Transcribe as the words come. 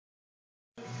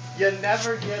You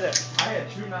never get it. I had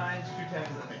 2 9s, 2 10s,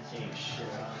 and a king. Shit.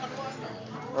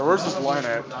 Where's this line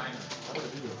at?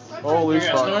 Holy You're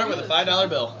gonna fuck. start with a $5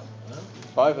 bill.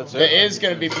 5, that's That it? is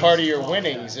going to be part of your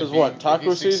winnings. Is what, taco if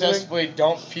you seasoning? successfully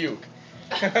don't puke.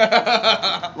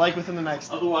 Like within the next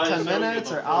 10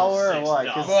 minutes or hour or what?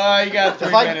 'Cause Well, you got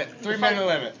 3 minute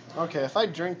limit. okay, if I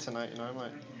drink tonight, I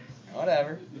might.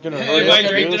 Whatever. You're gonna Yeah, hurry if up I and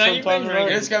drink do tonight, this sometime tonight?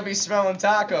 You're just going to be smelling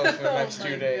tacos for the next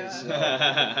 2 days. So.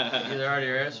 Either out of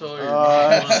your asshole or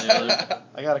Uh, one or the other.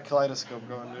 I got a kaleidoscope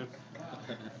going, dude.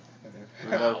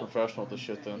 You're not a professional at this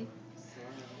shit then.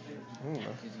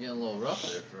 He's getting a little rough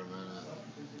there for a minute.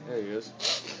 There he is.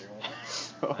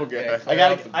 Okay. I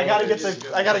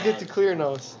gotta get the clear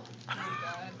nose.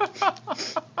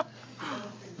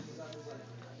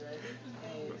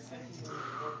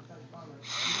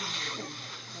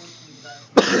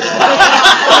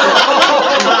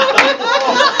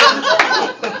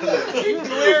 He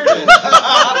cleared it.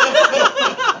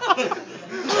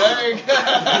 There you go.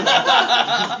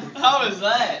 How was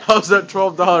that? How's that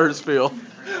 $12 feel?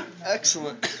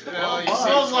 Excellent. No, you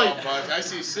smells see like- 12 bucks. I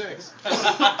see 6.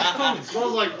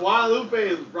 Smells like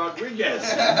Guadalupe Rodriguez.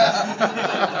 Put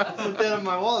that on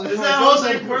my wall. Is that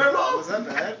Jose Cuervo? Was that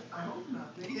bad?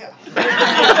 Yeah.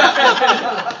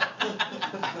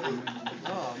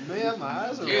 Oh man, my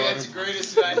eyes are Dude, that's watering. the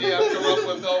greatest idea I've